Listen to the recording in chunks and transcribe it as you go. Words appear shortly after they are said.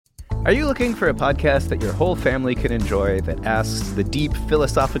Are you looking for a podcast that your whole family can enjoy that asks the deep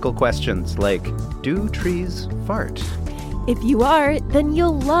philosophical questions like, do trees fart? If you are, then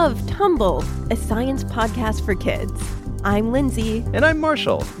you'll love Tumble, a science podcast for kids. I'm Lindsay. And I'm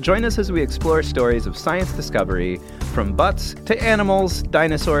Marshall. Join us as we explore stories of science discovery, from butts to animals,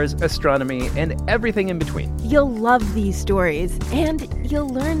 dinosaurs, astronomy, and everything in between. You'll love these stories, and you'll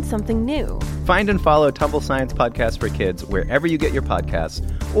learn something new. Find and follow Tumble Science Podcast for Kids wherever you get your podcasts,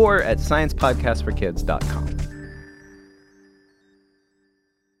 or at sciencepodcastforkids.com.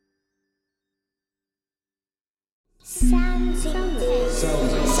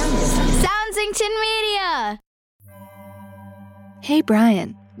 Soundsington Media! Hey,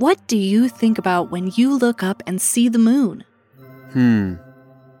 Brian, what do you think about when you look up and see the moon?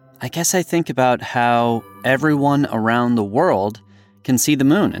 I guess I think about how everyone around the world can see the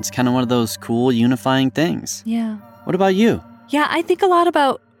moon. It's kind of one of those cool unifying things. Yeah. What about you? Yeah, I think a lot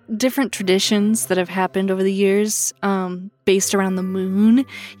about different traditions that have happened over the years based around the moon,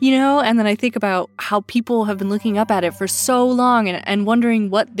 and then I think about how people have been looking up at it for so long and wondering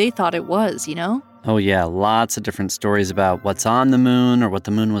what they thought it was, Oh yeah, lots of different stories about what's on the moon or what the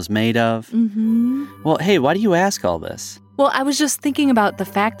moon was made of. Mm-hmm. Well, hey, why do you ask all this? Well, I was just thinking about the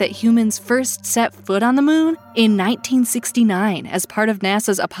fact that humans first set foot on the moon in 1969 as part of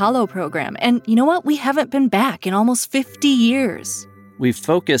NASA's Apollo program. And you know what? We haven't been back in almost 50 years. We've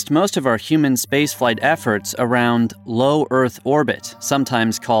focused most of our human spaceflight efforts around low Earth orbit,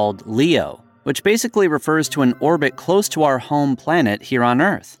 sometimes called LEO, which basically refers to an orbit close to our home planet here on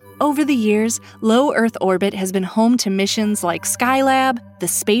Earth. Over the years, low Earth orbit has been home to missions like Skylab, the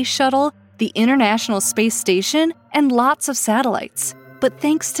Space Shuttle, the International Space Station, and lots of satellites. But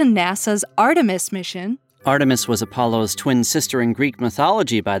thanks to NASA's Artemis mission, Artemis was Apollo's twin sister in Greek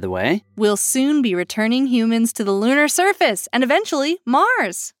mythology, by the way, we'll soon be returning humans to the lunar surface and eventually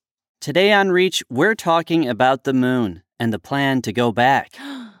Mars. Today on Reach, we're talking about the moon and the plan to go back.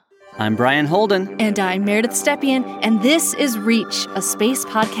 I'm Brian Holden. And I'm Meredith Stepien, and this is Reach, a space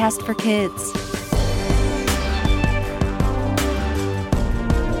podcast for kids.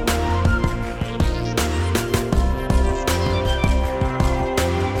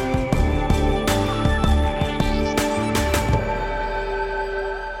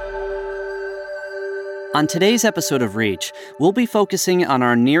 On today's episode of Reach, we'll be focusing on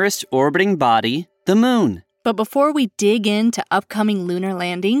our nearest orbiting body, the moon. But before we dig into upcoming lunar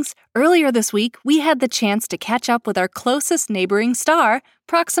landings, earlier this week, we had the chance to catch up with our closest neighboring star,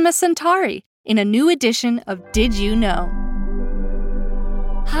 Proxima Centauri, in a new edition of Did You Know?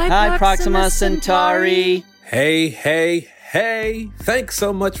 Hi, Proxima Centauri. Hey. Thanks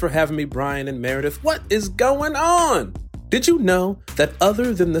so much for having me, Brian and Meredith. What is going on? Did you know that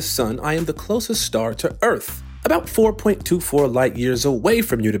other than the sun, I am the closest star to Earth? About 4.24 light years away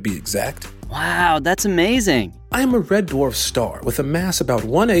from you, to be exact. Wow, that's amazing. I am a red dwarf star with a mass about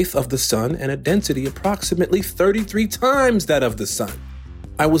 1/8 of the sun and a density approximately 33 times that of the sun.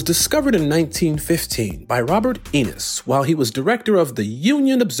 I was discovered in 1915 by Robert Enos while he was director of the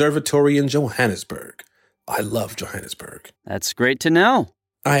Union Observatory in Johannesburg. I love Johannesburg. That's great to know.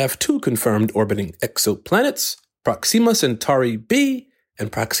 I have 2 confirmed orbiting exoplanets, Proxima Centauri B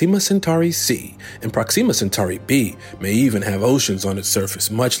and Proxima Centauri C. And Proxima Centauri B may even have oceans on its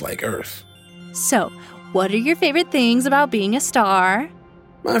surface, much like Earth. So, what are your favorite things about being a star?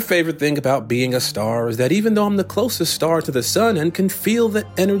 My favorite thing about being a star is that even though I'm the closest star to the sun and can feel the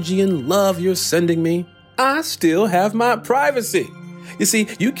energy and love you're sending me, I still have my privacy. You see,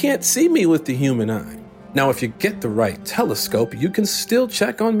 you can't see me with the human eye. Now, if you get the right telescope, you can still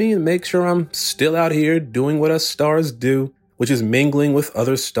check on me and make sure I'm still out here doing what us stars do, which is mingling with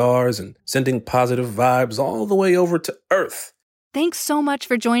other stars and sending positive vibes all the way over to Earth. Thanks so much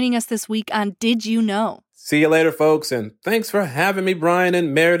for joining us this week on Did You Know? See you later, folks, and thanks for having me, Brian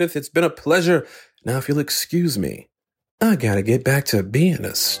and Meredith. It's been a pleasure. Now, if you'll excuse me, I gotta get back to being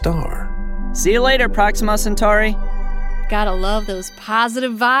a star. See you later, Proxima Centauri. Gotta love those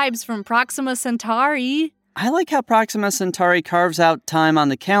positive vibes from Proxima Centauri. I like how Proxima Centauri carves out time on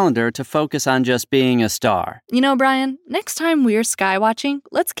the calendar to focus on just being a star. You know, Brian, next time we're skywatching,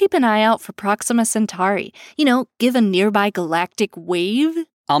 let's keep an eye out for Proxima Centauri. Give a nearby galactic wave.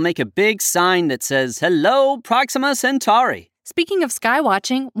 I'll make a big sign that says, "Hello, Proxima Centauri." Speaking of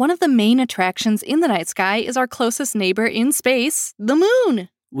skywatching, one of the main attractions in the night sky is our closest neighbor in space, the moon.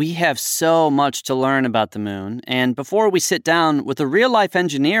 We have so much to learn about the moon, and before we sit down with a real-life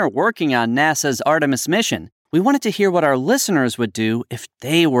engineer working on NASA's Artemis mission, we wanted to hear what our listeners would do if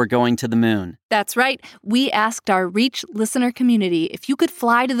they were going to the moon. That's right. We asked our Reach listener community, if you could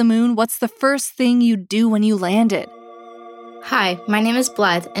fly to the moon, what's the first thing you'd do when you landed? Hi, my name is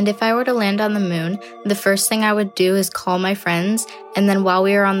Blythe, and if I were to land on the moon, the first thing I would do is call my friends, and then while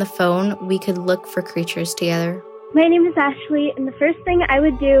we were on the phone, we could look for creatures together. My name is Ashley, and the first thing I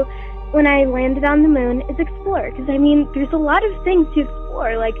would do when I landed on the moon is explore, because there's a lot of things to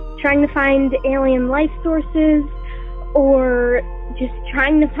explore, like trying to find alien life sources, or just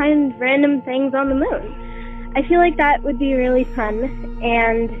trying to find random things on the moon. I feel like that would be really fun,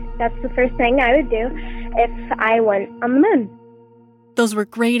 and that's the first thing I would do if I went on the moon. Those were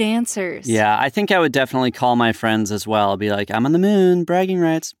great answers. Yeah, I think I would definitely call my friends as well. Be like, I'm on the moon, bragging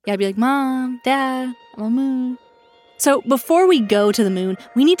rights. Yeah, I'd be like, Mom, Dad, I'm on the moon. So before we go to the moon,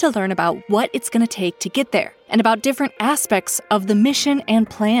 we need to learn about what it's going to take to get there and about different aspects of the mission and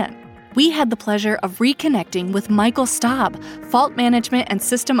plan. We had the pleasure of reconnecting with Michael Staab, Fault Management and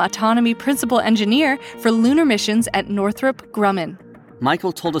System Autonomy Principal Engineer for Lunar Missions at Northrop Grumman.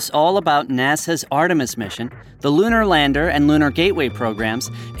 Michael told us all about NASA's Artemis mission, the Lunar Lander and Lunar Gateway programs,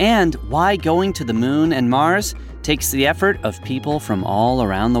 and why going to the moon and Mars takes the effort of people from all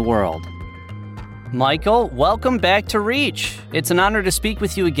around the world. Michael, welcome back to Reach. It's an honor to speak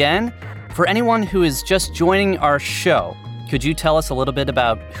with you again. For anyone who is just joining our show, could you tell us a little bit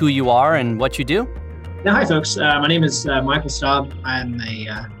about who you are and what you do? Yeah, hi, folks. My name is Michael Staab. I'm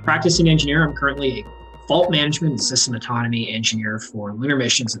a practicing engineer. I'm currently a fault management and system autonomy engineer for lunar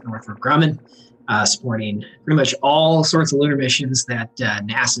missions at Northrop Grumman, supporting pretty much all sorts of lunar missions that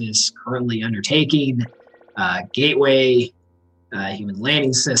NASA is currently undertaking, Gateway, human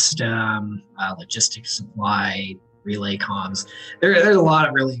landing system, logistics supply, relay comms. There's a lot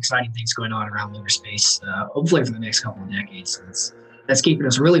of really exciting things going on around lunar space, hopefully for the next couple of decades. So that's keeping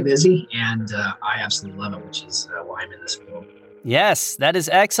us really busy, and I absolutely love it, which is why I'm in this field. Yes, that is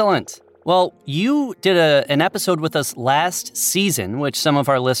excellent. Well, you did an episode with us last season, which some of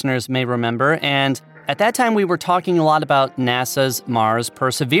our listeners may remember, and at that time we were talking a lot about NASA's Mars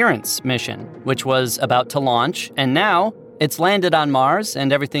Perseverance mission, which was about to launch, and now it's landed on Mars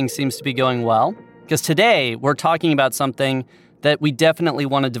and everything seems to be going well. Because today we're talking about something that we definitely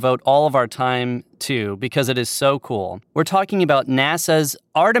want to devote all of our time to because it is so cool. We're talking about NASA's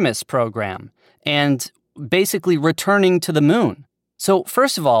Artemis program and basically returning to the moon. So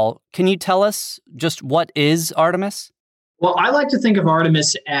first of all, can you tell us just what is Artemis? Well, I like to think of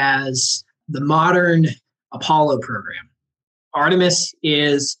Artemis as the modern Apollo program. Artemis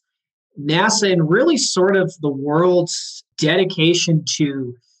is NASA and really sort of the world's dedication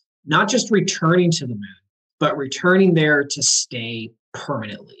to not just returning to the moon, but returning there to stay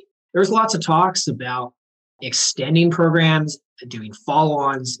permanently. There's lots of talks about extending programs, doing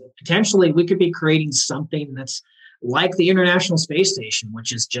follow-ons. Potentially, we could be creating something that's like the International Space Station,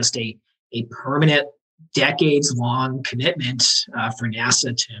 which is just a permanent, decades-long commitment for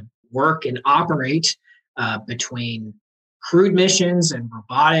NASA to work and operate between crewed missions and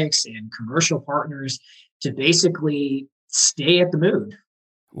robotics and commercial partners to basically stay at the moon.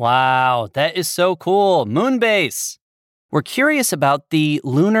 Wow, that is so cool. Moon base. We're curious about the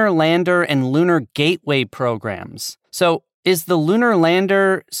Lunar Lander and Lunar Gateway programs. So, is the Lunar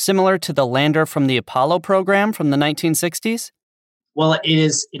Lander similar to the lander from the Apollo program from the 1960s? Well, it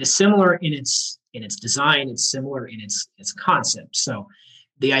is similar in its design. It's similar in its concept. So,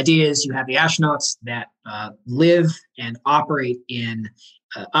 the idea is you have the astronauts that live and operate in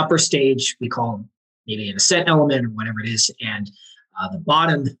upper stage. We call them maybe an ascent element or whatever it is, and the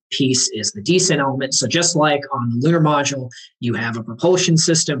bottom piece is the descent element. So just like on the lunar module, you have a propulsion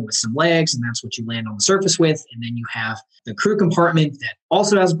system with some legs, and that's what you land on the surface with. And then you have the crew compartment that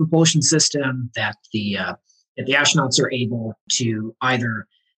also has a propulsion system that the astronauts are able to either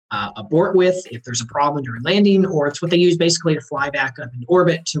abort with if there's a problem during landing, or it's what they use basically to fly back up in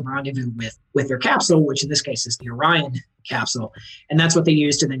orbit to rendezvous with their capsule, which in this case is the Orion capsule. And that's what they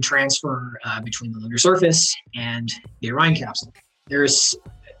use to then transfer between the lunar surface and the Orion capsule. There's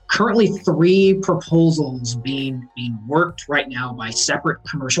currently 3 proposals being worked right now by separate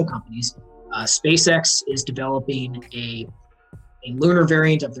commercial companies. SpaceX is developing a lunar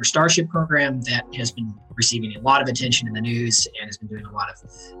variant of their Starship program that has been receiving a lot of attention in the news and has been doing a lot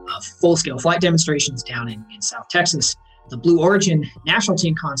of full-scale flight demonstrations down in South Texas. The Blue Origin national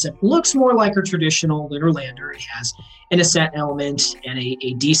team concept looks more like a traditional lunar lander. It has an ascent element and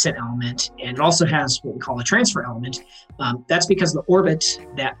a descent element, and it also has what we call a transfer element. That's because the orbit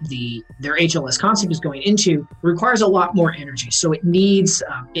that their HLS concept is going into requires a lot more energy. So it needs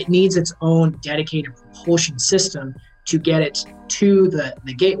its own dedicated propulsion system to get it to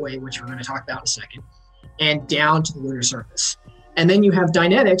the gateway, which we're going to talk about in a second, and down to the lunar surface. And then you have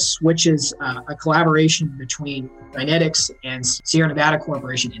Dynetics, which is a collaboration between Dynetics and Sierra Nevada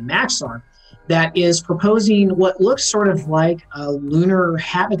Corporation and Maxar. that is proposing what looks sort of like a lunar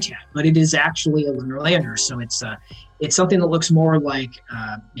habitat, but it is actually a lunar lander. So it's something that looks more like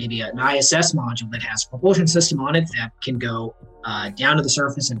maybe an ISS module that has a propulsion system on it that can go down to the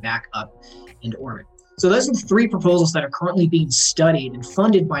surface and back up into orbit. So those are the three proposals that are currently being studied and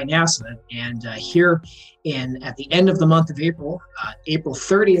funded by NASA. And here at the end of the month of April, April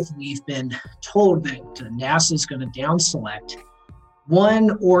 30th, we've been told that NASA is going to down select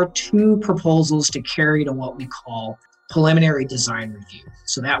 1 or 2 proposals to carry to what we call preliminary design review.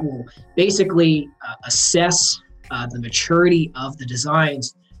 So that will basically assess the maturity of the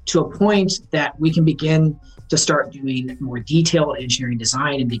designs to a point that we can begin to start doing more detailed engineering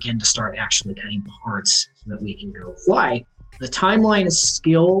design and begin to start actually cutting parts so that we can go fly. The timeline is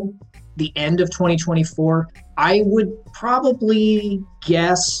still the end of 2024. I would probably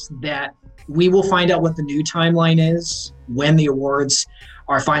guess that we will find out what the new timeline is when the awards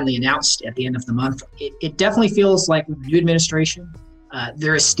are finally announced at the end of the month. It definitely feels like with the new administration,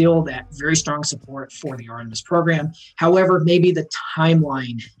 there is still that very strong support for the Artemis program. However, maybe the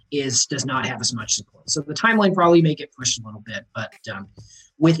timeline does not have as much support. So the timeline probably may get pushed a little bit, but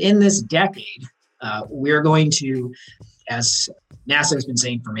within this decade, we're going to, as NASA has been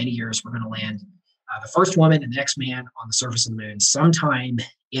saying for many years, we're going to land the first woman and the next man on the surface of the moon sometime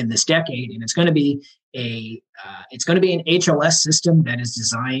in this decade, and it's going to be an HLS system that is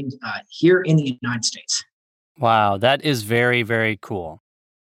designed here in the United States. Wow, that is very, very cool.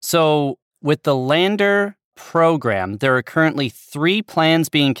 So with the lander program, there are currently 3 plans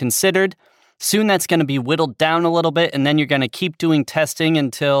being considered. Soon that's going to be whittled down a little bit, and then you're going to keep doing testing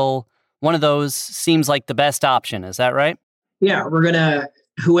until one of those seems like the best option. Is that right? Yeah,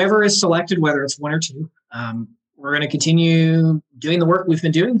 whoever is selected, whether it's 1 or 2, we're going to continue doing the work we've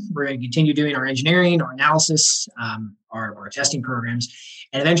been doing. We're going to continue doing our engineering, our analysis, our testing programs.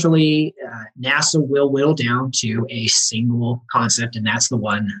 And eventually, NASA will whittle down to a single concept, and that's the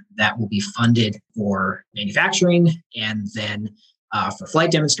one that will be funded for manufacturing and then for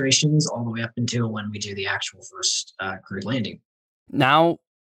flight demonstrations all the way up until when we do the actual first crewed landing. Now,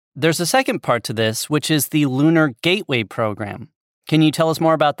 there's a second part to this, which is the Lunar Gateway program. Can you tell us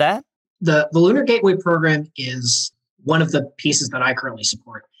more about that? The Lunar Gateway program is one of the pieces that I currently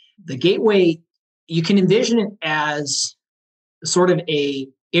support. The Gateway, you can envision it as sort of a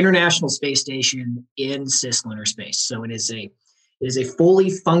international space station in cislunar space. So it is a fully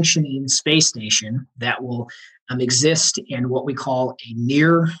functioning space station that will exist in what we call a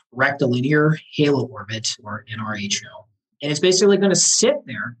near rectilinear halo orbit, or NRHO. And it's basically going to sit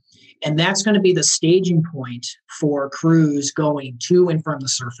there, and that's going to be the staging point for crews going to and from the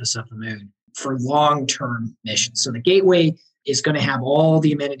surface of the moon for long-term missions. So the Gateway is going to have all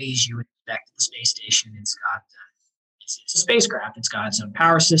the amenities you would expect at the space station. It's a spacecraft. It's got its own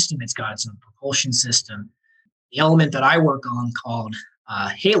power system. It's got its own propulsion system. The element that I work on called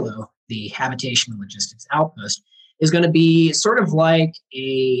HALO, the Habitation and Logistics Outpost, is going to be sort of like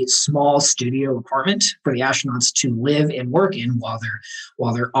a small studio apartment for the astronauts to live and work in while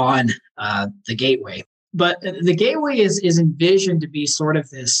they're on the Gateway. But the Gateway is envisioned to be sort of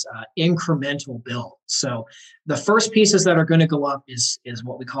this incremental build. So the first pieces that are going to go up is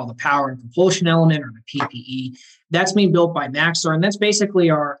what we call the power and propulsion element, or the PPE. That's being built by Maxar, and that's basically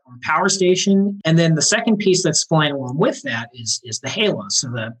our power station. And then the second piece that's flying along with that is the Halo, so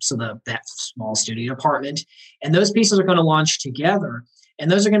that small studio apartment. And those pieces are going to launch together,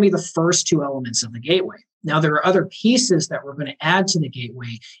 and those are going to be the first 2 elements of the Gateway. Now, there are other pieces that we're going to add to the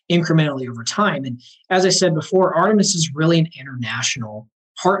Gateway incrementally over time. And as I said before, Artemis is really an international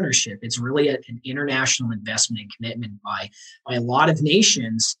partnership. It's really an international investment and commitment by a lot of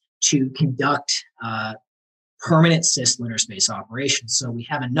nations to conduct permanent cislunar space operations. So we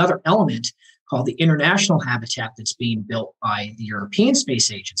have another element called the international habitat that's being built by the European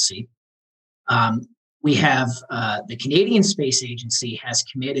Space Agency. We have the Canadian Space Agency has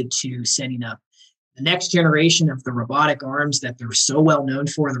committed to setting up the next generation of the robotic arms that they're so well known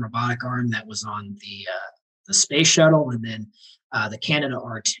for, the robotic arm that was on the space shuttle, and then the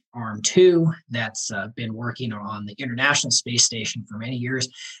Canadarm 2 that's been working on the International Space Station for many years.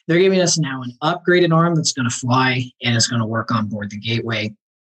 They're giving us now an upgraded arm that's going to fly and is going to work on board the Gateway.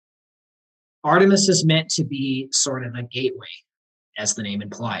 Artemis is meant to be sort of a gateway, as the name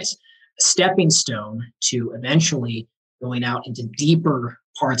implies, a stepping stone to eventually going out into deeper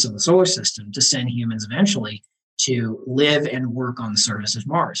parts of the solar system to send humans eventually to live and work on the surface of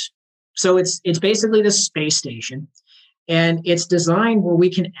Mars. So it's basically this space station, and it's designed where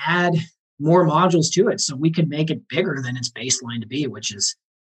we can add more modules to it, so we can make it bigger than its baseline to be, which is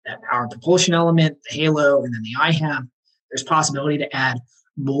that power propulsion element, the Halo, and then the IHAB. There's possibility to add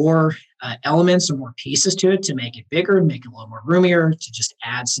more elements or more pieces to it to make it bigger, make it a little more roomier, to just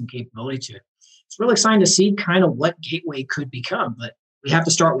add some capability to it. It's really exciting to see kind of what Gateway could become, but we have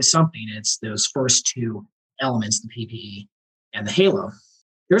to start with something. It's those first two elements, the PPE and the Halo.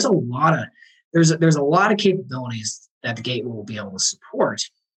 There's a lot of capabilities that the Gateway will be able to support,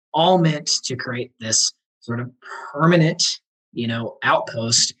 all meant to create this sort of permanent,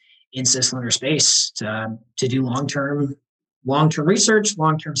 outpost in cislunar space to do long-term research,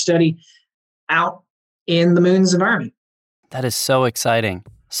 long-term study out in the moon's environment. That is so exciting.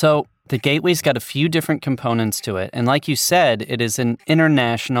 So the Gateway's got a few different components to it. And like you said, it is an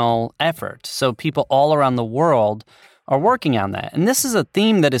international effort. So people all around the world are working on that. And this is a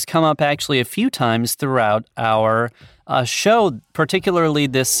theme that has come up actually a few times throughout our show, particularly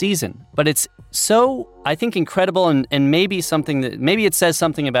this season. But it's so, I think, incredible and maybe it says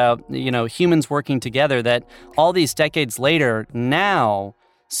something about, humans working together, that all these decades later, now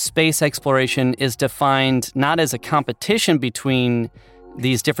space exploration is defined not as a competition between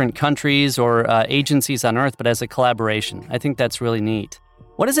these different countries or agencies on Earth, but as a collaboration. I think that's really neat.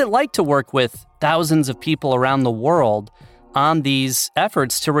 What is it like to work with thousands of people around the world on these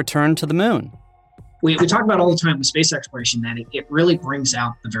efforts to return to the moon? We talk about all the time with space exploration that it really brings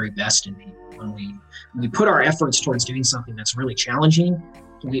out the very best in people. When we put our efforts towards doing something that's really challenging,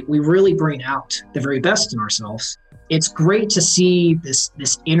 we really bring out the very best in ourselves. It's great to see this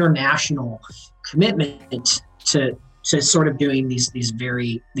international commitment to sort of doing these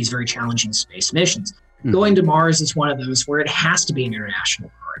very challenging space missions. Mm-hmm. Going to Mars is one of those where it has to be an international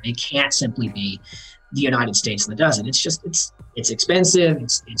program. It can't simply be the United States that does it. It's expensive.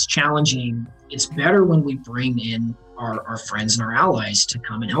 It's challenging. It's better when we bring in our friends and our allies to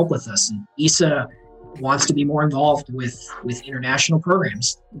come and help with us. And ESA wants to be more involved with international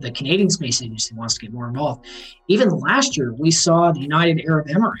programs. The Canadian Space Agency wants to get more involved. Even last year, we saw the United Arab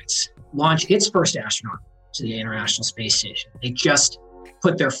Emirates launch its first astronaut to the International Space Station. They just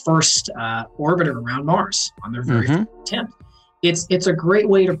put their first orbiter around Mars on their very first attempt. It's a great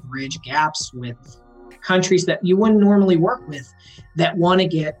way to bridge gaps with countries that you wouldn't normally work with that want to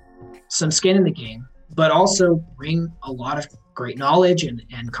get some skin in the game, but also bring a lot of great knowledge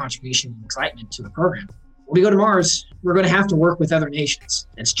and contribution and excitement to the program. When we go to Mars, we're going to have to work with other nations.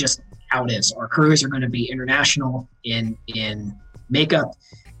 It's just how it is. Our crews are going to be international in makeup,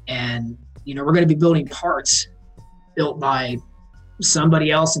 and we're going to be building parts built by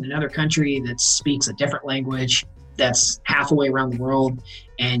somebody else in another country that speaks a different language, that's halfway around the world,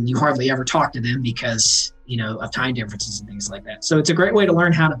 and you hardly ever talk to them because, of time differences and things like that. So it's a great way to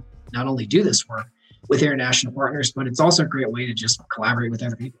learn how to not only do this work with international partners, but it's also a great way to just collaborate with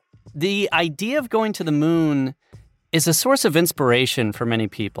other people. The idea of going to the moon is a source of inspiration for many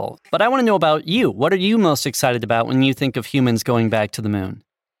people. But I want to know about you. What are you most excited about when you think of humans going back to the moon?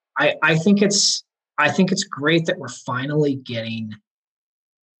 I think it's great that we're finally getting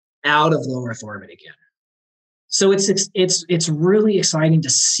out of low Earth orbit again. So it's really exciting to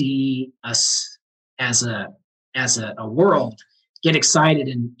see us as a world get excited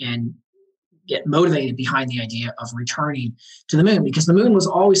and get motivated behind the idea of returning to the moon, because the moon was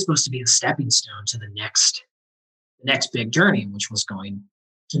always supposed to be a stepping stone to the next big journey, which was going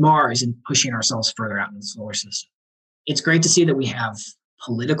to Mars and pushing ourselves further out in the solar system. It's great to see that we have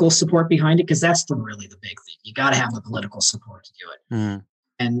political support behind it, because that's really the big thing. You got to have the political support to do it. Mm.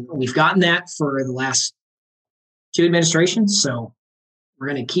 And we've gotten that for the last 2 administrations. So we're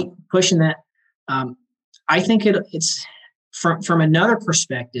going to keep pushing that. I think it's from another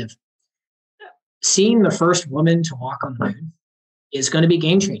perspective, seeing the first woman to walk on the moon is going to be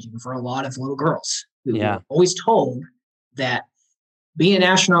game changing for a lot of little girls who were always told that being an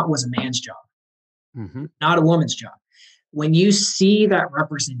astronaut was a man's job, not a woman's job. When you see that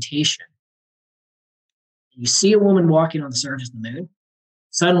representation, you see a woman walking on the surface of the moon,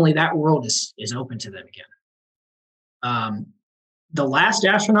 suddenly that world is open to them again. The last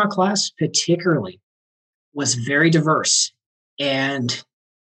astronaut class particularly was very diverse, and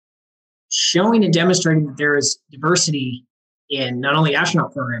showing and demonstrating that there is diversity in not only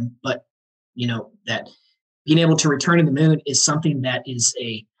astronaut program, but that being able to return to the moon is something that is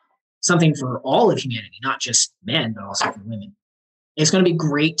something for all of humanity, not just men, but also for women. It's going to be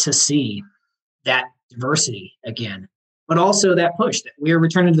great to see that diversity again, but also that push that we are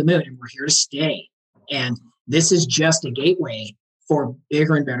returning to the moon and we're here to stay. And this is just a gateway for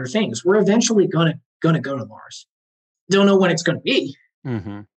bigger and better things. We're eventually going to go to Mars. Don't know when it's going to be.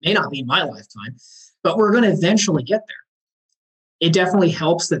 May not be in my lifetime, but we're going to eventually get there. It definitely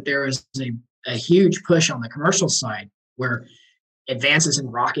helps that there is a huge push on the commercial side where advances in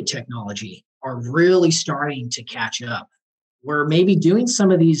rocket technology are really starting to catch up we're maybe doing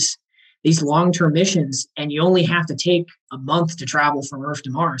some of these long-term missions, and you only have to take a month to travel from Earth to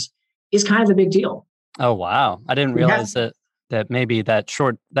Mars, is kind of a big deal. Oh, wow. I didn't realize that maybe that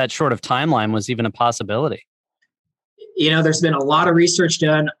short of timeline was even a possibility. There's been a lot of research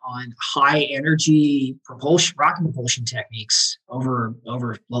done on high energy rocket propulsion techniques over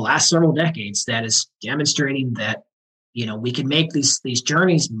the last several decades that is demonstrating that, we can make these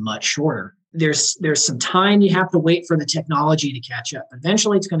journeys much shorter. There's some time you have to wait for the technology to catch up.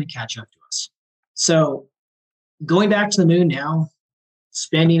 Eventually it's going to catch up to us. So going back to the moon now,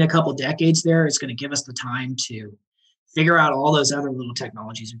 spending a couple decades there is going to give us the time to figure out all those other little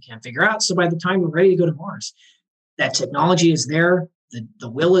technologies we can't figure out. So by the time we're ready to go to Mars, that technology is there, the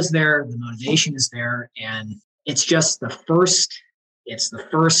will is there, the motivation is there, and it's just the first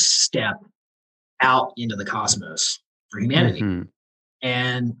step out into the cosmos for humanity. Mm-hmm.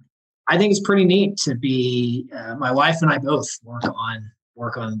 And I think it's pretty neat to be, my wife and I both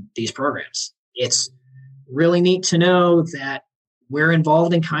work on these programs. It's really neat to know that we're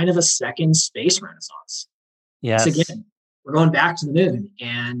involved in kind of a second space renaissance. Yes. So again, we're going back to the moon,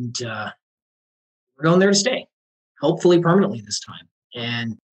 and we're going there to stay, hopefully permanently this time.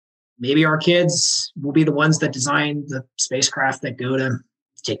 And maybe our kids will be the ones that design the spacecraft that go to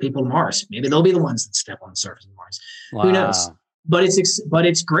take people to Mars. Maybe they'll be the ones that step on the surface of Mars. Wow. Who knows? But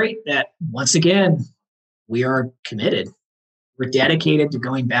it's great that once again, we are committed. We're dedicated to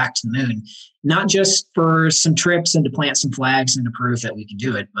going back to the moon, not just for some trips and to plant some flags and to prove that we can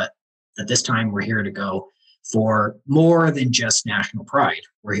do it, but that this time we're here to go for more than just national pride.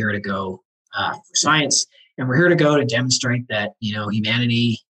 We're here to go for science, and we're here to go to demonstrate that,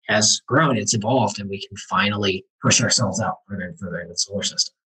 humanity has grown, it's evolved, and we can finally push ourselves out further and further into the solar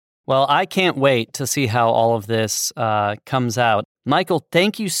system. Well, I can't wait to see how all of this comes out. Michael,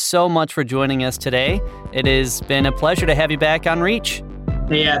 thank you so much for joining us today. It has been a pleasure to have you back on Reach.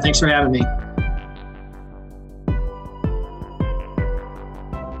 Yeah, thanks for having me.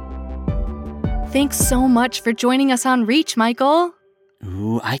 Thanks so much for joining us on Reach, Michael.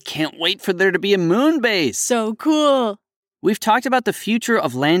 Ooh, I can't wait for there to be a moon base. So cool. We've talked about the future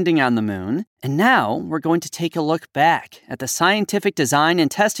of landing on the moon, and now we're going to take a look back at the scientific design and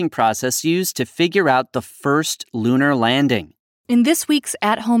testing process used to figure out the first lunar landing. In this week's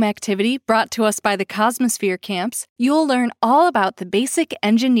at-home activity brought to us by the Cosmosphere Camps, you'll learn all about the basic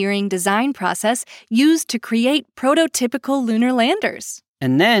engineering design process used to create prototypical lunar landers.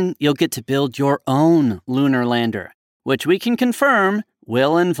 And then you'll get to build your own lunar lander, which we can confirm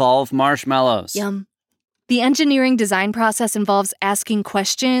will involve marshmallows. Yum. The engineering design process involves asking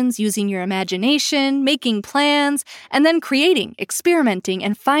questions, using your imagination, making plans, and then creating, experimenting,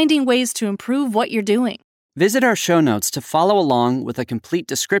 and finding ways to improve what you're doing. Visit our show notes to follow along with a complete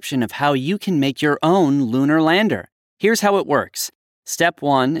description of how you can make your own lunar lander. Here's how it works. Step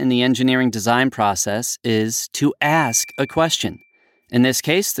 1 in the engineering design process is to ask a question. In this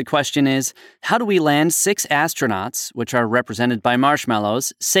case, the question is, how do we land 6 astronauts, which are represented by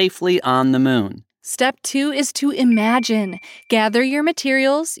marshmallows, safely on the moon? Step 2 is to imagine. Gather your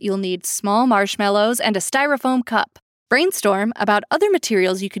materials. You'll need small marshmallows and a styrofoam cup. Brainstorm about other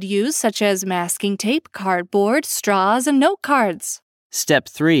materials you could use, such as masking tape, cardboard, straws, and note cards. Step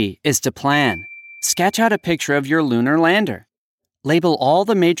 3 is to plan. Sketch out a picture of your lunar lander. Label all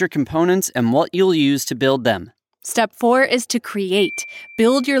the major components and what you'll use to build them. Step 4 is to create.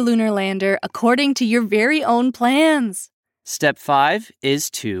 Build your lunar lander according to your very own plans. Step 5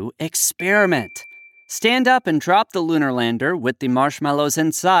 is to experiment. Stand up and drop the lunar lander with the marshmallows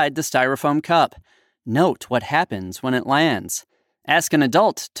inside the styrofoam cup. Note what happens when it lands. Ask an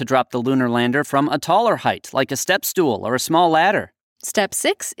adult to drop the lunar lander from a taller height, like a step stool or a small ladder. Step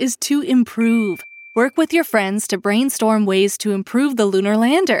 6 is to improve. Work with your friends to brainstorm ways to improve the lunar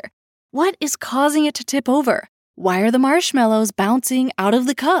lander. What is causing it to tip over? Why are the marshmallows bouncing out of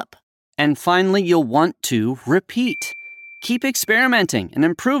the cup? And finally, you'll want to repeat. Keep experimenting and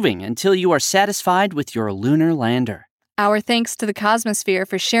improving until you are satisfied with your lunar lander. Our thanks to the Cosmosphere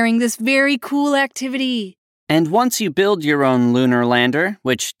for sharing this very cool activity. And once you build your own lunar lander,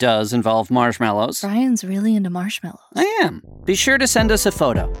 which does involve marshmallows... Brian's really into marshmallows. I am. Be sure to send us a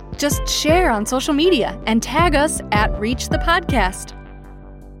photo. Just share on social media and tag us at Reach the Podcast.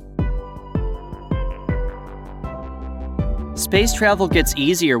 Space travel gets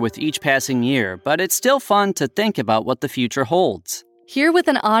easier with each passing year, but it's still fun to think about what the future holds. Here with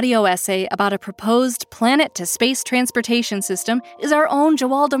an audio essay about a proposed planet-to-space transportation system is our own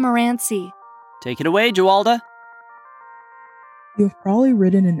Jawalda Moranci. Take it away, Jawalda. You've probably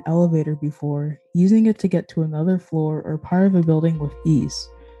ridden an elevator before, using it to get to another floor or part of a building with ease.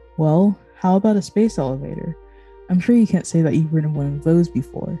 Well, how about a space elevator? I'm sure you can't say that you've ridden one of those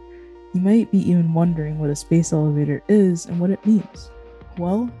before. You might be even wondering what a space elevator is and what it means.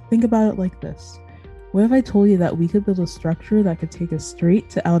 Well, think about it like this. What if I told you that we could build a structure that could take us straight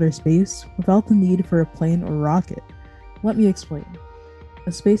to outer space without the need for a plane or rocket? Let me explain.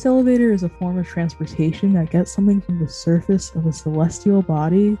 A space elevator is a form of transportation that gets something from the surface of a celestial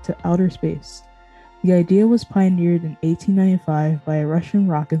body to outer space. The idea was pioneered in 1895 by a Russian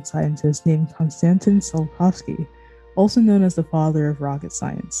rocket scientist named Konstantin Tsiolkovsky, also known as the father of rocket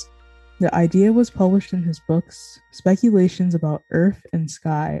science. The idea was published in his books Speculations About Earth and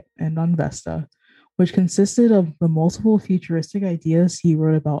Sky and on Vesta, which consisted of the multiple futuristic ideas he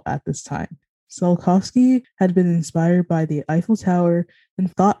wrote about at this time. Tsiolkovsky had been inspired by the Eiffel Tower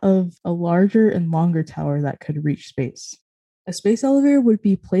and thought of a larger and longer tower that could reach space. A space elevator would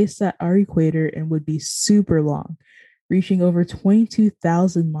be placed at our equator and would be super long, reaching over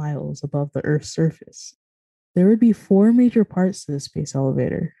 22,000 miles above the Earth's surface. There would be 4 major parts to the space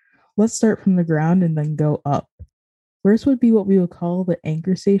elevator. Let's start from the ground and then go up. First would be what we would call the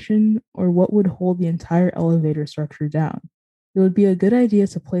anchor station, or what would hold the entire elevator structure down. It would be a good idea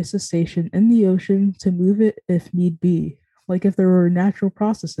to place the station in the ocean to move it if need be, like if there were natural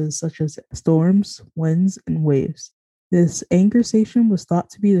processes such as storms, winds, and waves. This anchor station was thought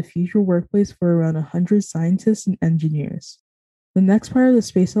to be the future workplace for around 100 scientists and engineers. The next part of the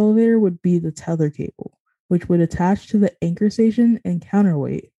space elevator would be the tether cable, which would attach to the anchor station and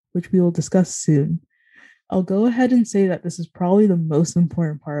counterweight, which we will discuss soon. I'll go ahead and say that this is probably the most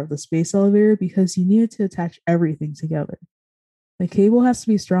important part of the space elevator because you needed to attach everything together. The cable has to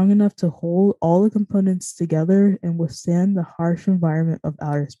be strong enough to hold all the components together and withstand the harsh environment of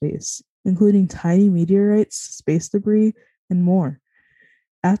outer space, including tiny meteorites, space debris, and more.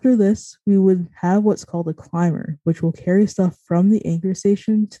 After this, we would have what's called a climber, which will carry stuff from the anchor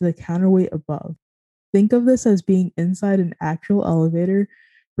station to the counterweight above. Think of this as being inside an actual elevator,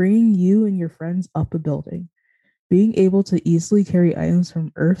 bringing you and your friends up a building. Being able to easily carry items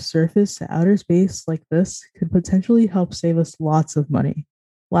from Earth's surface to outer space like this could potentially help save us lots of money.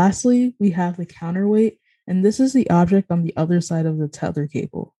 Lastly, we have the counterweight, and this is the object on the other side of the tether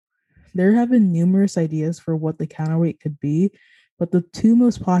cable. There have been numerous ideas for what the counterweight could be, but the 2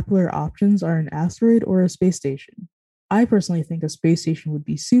 most popular options are an asteroid or a space station. I personally think a space station would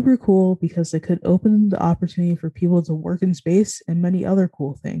be super cool because it could open the opportunity for people to work in space and many other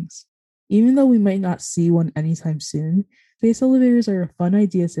cool things. Even though we might not see one anytime soon, space elevators are a fun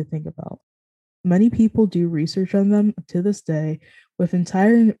idea to think about. Many people do research on them to this day, with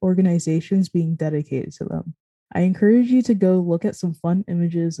entire organizations being dedicated to them. I encourage you to go look at some fun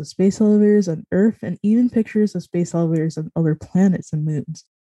images of space elevators on Earth and even pictures of space elevators on other planets and moons.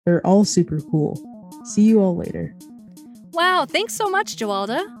 They're all super cool. See you all later. Wow, thanks so much,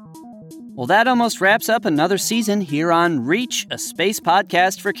 Jawalda. Well, that almost wraps up another season here on Reach, a space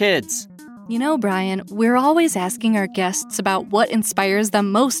podcast for kids. You know, Brian, we're always asking our guests about what inspires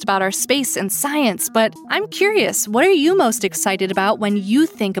them most about our space and science, but I'm curious, what are you most excited about when you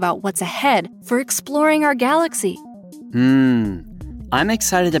think about what's ahead for exploring our galaxy? I'm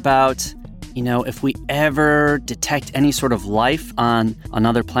excited about, if we ever detect any sort of life on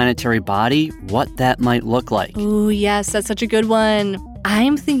another planetary body, what that might look like. Ooh, yes, that's such a good one.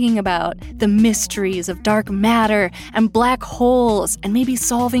 I'm thinking about the mysteries of dark matter and black holes and maybe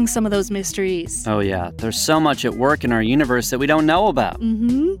solving some of those mysteries. Oh yeah, there's so much at work in our universe that we don't know about.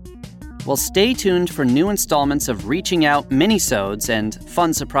 Well, stay tuned for new installments of Reaching Out minisodes and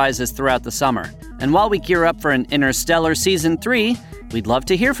fun surprises throughout the summer. And while we gear up for an Interstellar Season 3, we'd love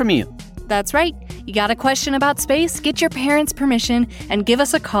to hear from you. That's right. You got a question about space? Get your parents' permission and give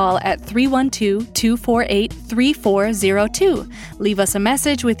us a call at 312-248-3402. Leave us a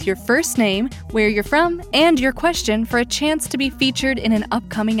message with your first name, where you're from, and your question for a chance to be featured in an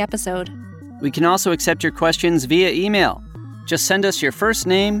upcoming episode. We can also accept your questions via email. Just send us your first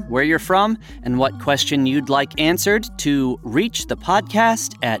name, where you're from, and what question you'd like answered to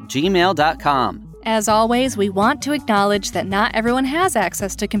reachthepodcast@gmail.com. As always, we want to acknowledge that not everyone has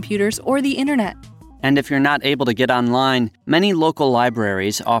access to computers or the internet. And if you're not able to get online, many local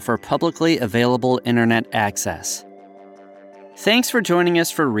libraries offer publicly available internet access. Thanks for joining us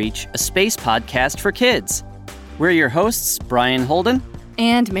for Reach, a space podcast for kids. We're your hosts, Brian Holden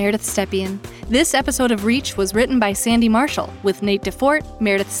and Meredith Stepien. This episode of Reach was written by Sandy Marshall, with Nate DeFort,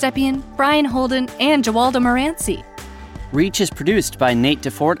 Meredith Stepien, Brian Holden, and Jawalda Moranci. Reach is produced by Nate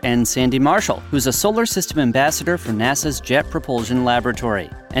DeFort and Sandy Marshall, who's a solar system ambassador for NASA's Jet Propulsion Laboratory,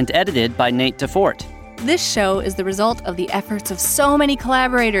 and edited by Nate DeFort. This show is the result of the efforts of so many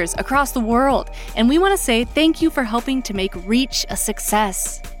collaborators across the world, and we want to say thank you for helping to make Reach a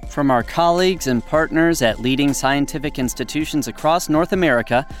success. From our colleagues and partners at leading scientific institutions across North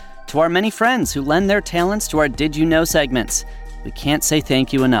America to our many friends who lend their talents to our Did You Know segments, we can't say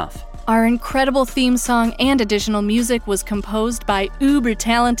thank you enough. Our incredible theme song and additional music was composed by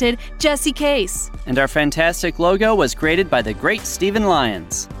uber-talented Jesse Case. And our fantastic logo was created by the great Stephen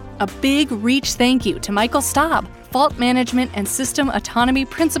Lyons. A big Reach thank you to Michael Staab, Fault Management and System Autonomy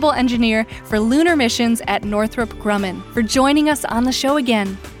Principal Engineer for Lunar Missions at Northrop Grumman, for joining us on the show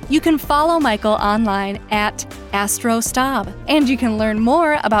again. You can follow Michael online at AstroStaab, and you can learn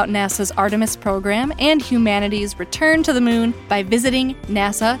more about NASA's Artemis program and humanity's return to the moon by visiting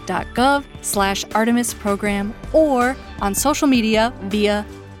nasa.gov/Artemis program or on social media via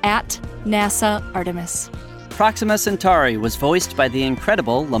 @NASAArtemis. Proxima Centauri was voiced by the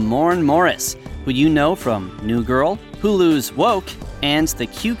incredible Lamorne Morris, who you know from New Girl, Hulu's Woke, and the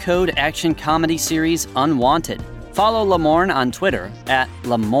Q-Code action comedy series Unwanted. Follow Lamorne on Twitter at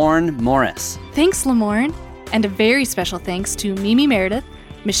Lamorne Morris. Thanks, Lamorne. And a very special thanks to Mimi Meredith,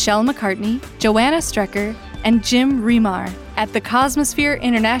 Michelle McCartney, Joanna Strecker, and Jim Remar at the Cosmosphere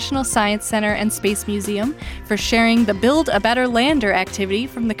International Science Center and Space Museum for sharing the Build a Better Lander activity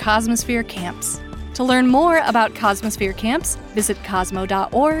from the Cosmosphere camps. To learn more about Cosmosphere camps, visit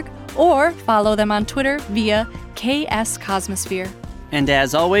cosmo.org or follow them on Twitter via KS Cosmosphere. And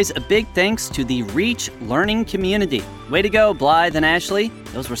as always, a big thanks to the Reach learning community. Way to go, Blythe and Ashley.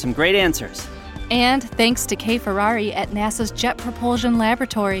 Those were some great answers. And thanks to Kay Ferrari at NASA's Jet Propulsion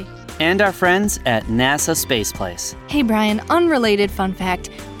Laboratory. And our friends at NASA Space Place. Hey Brian, unrelated fun fact.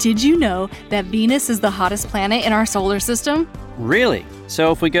 Did you know that Venus is the hottest planet in our solar system? Really?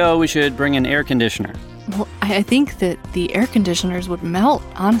 So if we go, we should bring an air conditioner. Well, I think that the air conditioners would melt,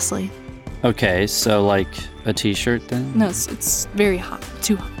 honestly. Okay, so like a t-shirt then? No, it's very hot.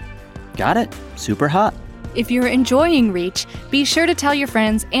 Too hot. Got it. Super hot. If you're enjoying Reach, be sure to tell your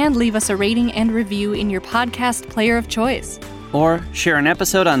friends and leave us a rating and review in your podcast player of choice. Or share an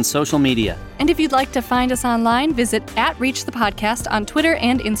episode on social media. And if you'd like to find us online, visit @ReachThePodcast on Twitter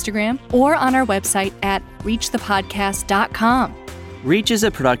and Instagram, or on our website at reachthepodcast.com. Reach is a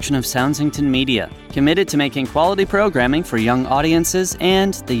production of Soundsington Media, committed to making quality programming for young audiences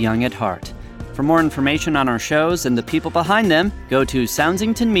and the young at heart. For more information on our shows and the people behind them, go to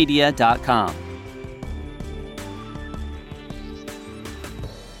soundsingtonmedia.com.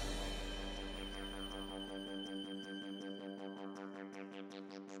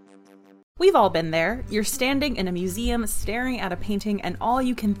 We've all been there. You're standing in a museum staring at a painting and all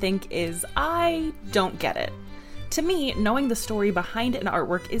you can think is, I don't get it. To me, knowing the story behind an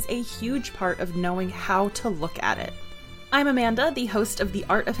artwork is a huge part of knowing how to look at it. I'm Amanda, the host of the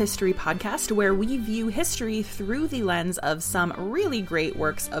Art of History podcast, where we view history through the lens of some really great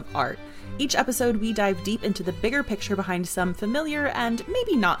works of art. Each episode, we dive deep into the bigger picture behind some familiar and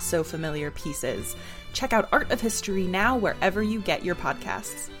maybe not so familiar pieces. Check out Art of History now wherever you get your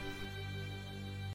podcasts.